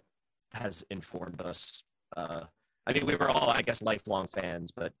what has informed us. I mean, we were all, I guess, lifelong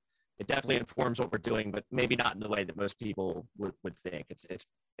fans, but it definitely informs what we're doing, but maybe not in the way that most people would think.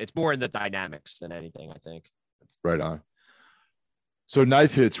 It's more in the dynamics than anything, I think. Right on. So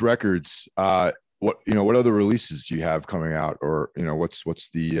Knife Hits Records, what other releases do you have coming out, or what's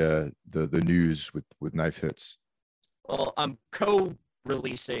the news with Knife Hits? Well, I'm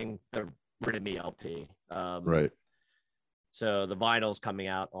co-releasing the Rid of Me LP. Right. So the vinyl's coming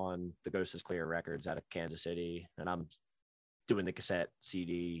out on the Ghost is Clear Records out of Kansas City, and I'm doing the cassette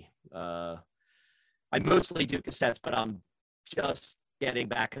CD. I mostly do cassettes, but I'm just getting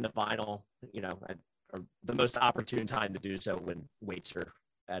back into vinyl, the most opportune time to do so when weights are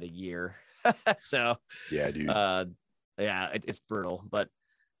at a year. So yeah, dude. It's brutal, but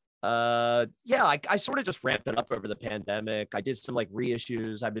I sort of just ramped it up over the pandemic. I did some like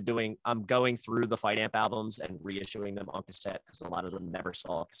reissues. I'm going through the Fight Amp albums and reissuing them on cassette because a lot of them never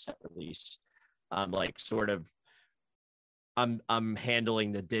saw a cassette release. I'm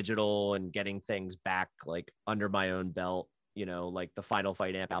handling the digital and getting things back like under my own belt, like the final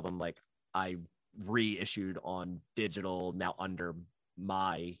Fight Amp album, like I reissued on digital now under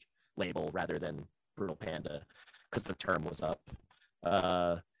my label rather than Brutal Panda because the term was up.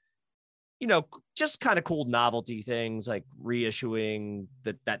 Just kind of cool novelty things like reissuing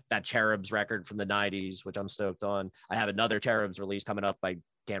that Cherubs record from the 90s, which I'm stoked on. I have another Cherubs release coming up. I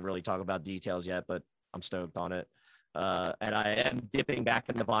can't really talk about details yet, but I'm stoked on it. And I am dipping back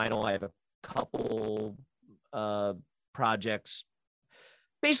into vinyl. I have a couple projects.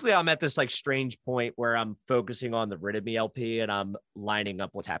 Basically, I'm at this like strange point where I'm focusing on the Rid of Me LP and I'm lining up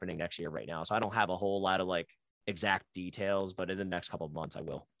what's happening next year right now. So I don't have a whole lot of like exact details, but in the next couple of months I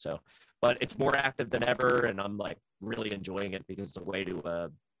will. So, but it's more active than ever, and I'm like really enjoying it because it's a way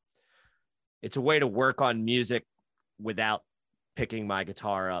to work on music without picking my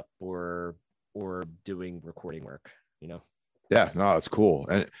guitar up or doing recording work. Yeah, no, it's cool,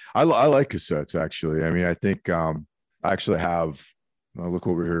 and I like cassettes actually. I mean, I think I actually have. Look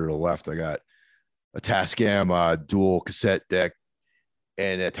over here to the left. I got a Tascam dual cassette deck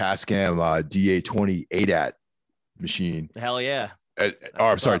and a Tascam DA20 ADAT machine. Hell yeah.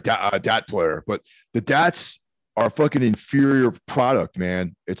 I'm sorry, DAT player. But the DATs are a fucking inferior product,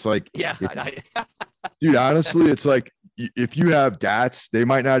 man. It's like, yeah, dude, honestly, it's like if you have DATs, they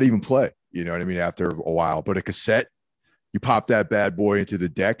might not even play. You know what I mean? After a while, but a cassette, you pop that bad boy into the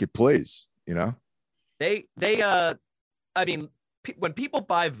deck, it plays. When people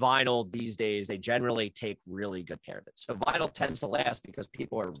buy vinyl these days, they generally take really good care of it. So vinyl tends to last because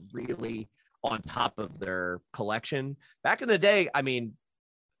people are really on top of their collection. Back in the day, I mean,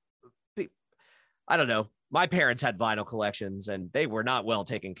 I don't know. My parents had vinyl collections and they were not well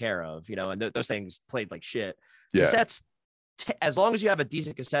taken care of, and those things played like shit. Yeah. Cassettes, as long as you have a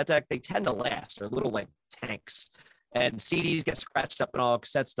decent cassette deck, they tend to last. They're little like tanks, and CDs get scratched up and all.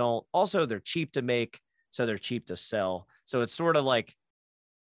 Cassettes don't. Also, they're cheap to make, so they're cheap to sell. So it's sort of like,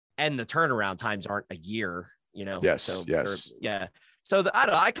 and the turnaround times aren't a year, Yes. So yes. Yeah. So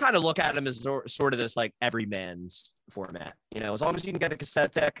I kind of look at them as sort of this like everyman's format. As long as you can get a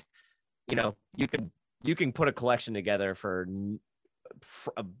cassette deck, you can put a collection together for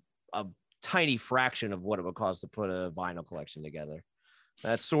a tiny fraction of what it would cost to put a vinyl collection together.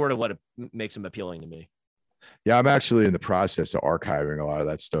 That's sort of what makes them appealing to me. Yeah, I'm actually in the process of archiving a lot of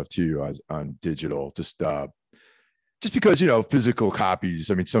that stuff too on digital, just because, physical copies.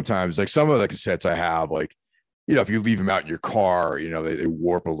 I mean, sometimes like some of the cassettes I have, like, if you leave them out in your car, they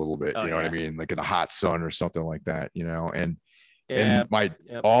warp a little bit, what I mean? Like in the hot sun or something like that, and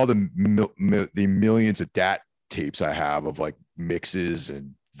all the millions of DAT tapes I have of like mixes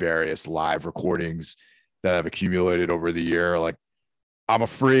and various live recordings that I've accumulated over the year. Like, I'm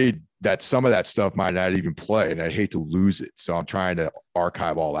afraid that some of that stuff might not even play, and I'd hate to lose it. So I'm trying to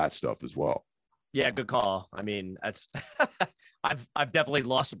archive all that stuff as well. Yeah, good call. I mean, that's I've definitely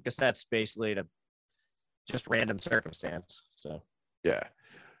lost some cassettes basically to just random circumstance. So yeah.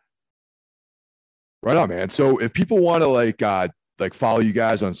 Right on, man. So if people want to like follow you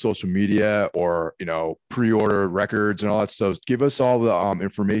guys on social media or, pre-order records and all that stuff, give us all the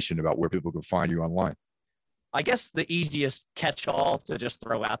information about where people can find you online. I guess the easiest catch-all to just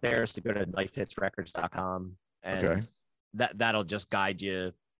throw out there is to go to knifehitsrecords.com, and that'll just guide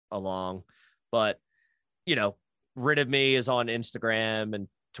you along. But, Rid of Me is on Instagram and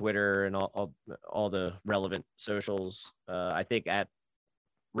Twitter and all the relevant socials. I think at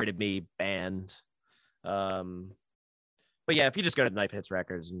Rid of Me Band. But yeah, if you just go to Knife Hits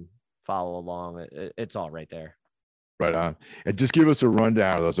Records and follow along, it's all right there. Right on. And just give us a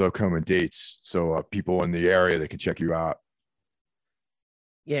rundown of those upcoming dates so people in the area, they can check you out.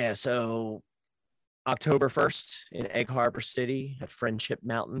 Yeah, so October 1st in Egg Harbor City at Friendship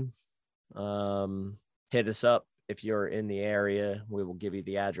Mountain. Hit us up if you're in the area. We will give you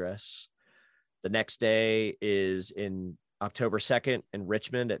the address. The next day is in October 2nd in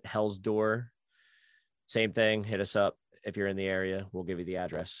Richmond at Hell's Door. Same thing, hit us up if you're in the area. We'll give you the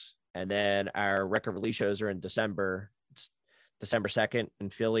address. And then our record release shows are in December. It's December 2nd in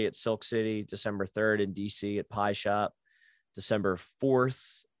Philly at Silk City, December 3rd in DC at Pie Shop, December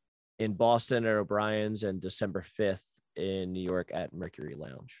 4th in Boston at O'Brien's, and December 5th in New York at Mercury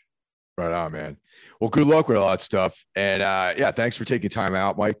Lounge. Right on, man. Well, good luck with all that stuff. And thanks for taking time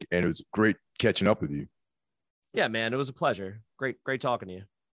out, Mike. And it was great catching up with you. Yeah, man, it was a pleasure. Great talking to you.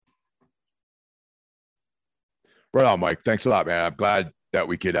 Right on, Mike. Thanks a lot, man. I'm glad that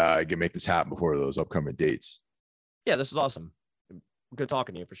we could make this happen before those upcoming dates. Yeah, this was awesome. Good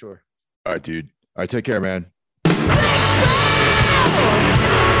talking to you for sure. All right, dude. All right, take care, man.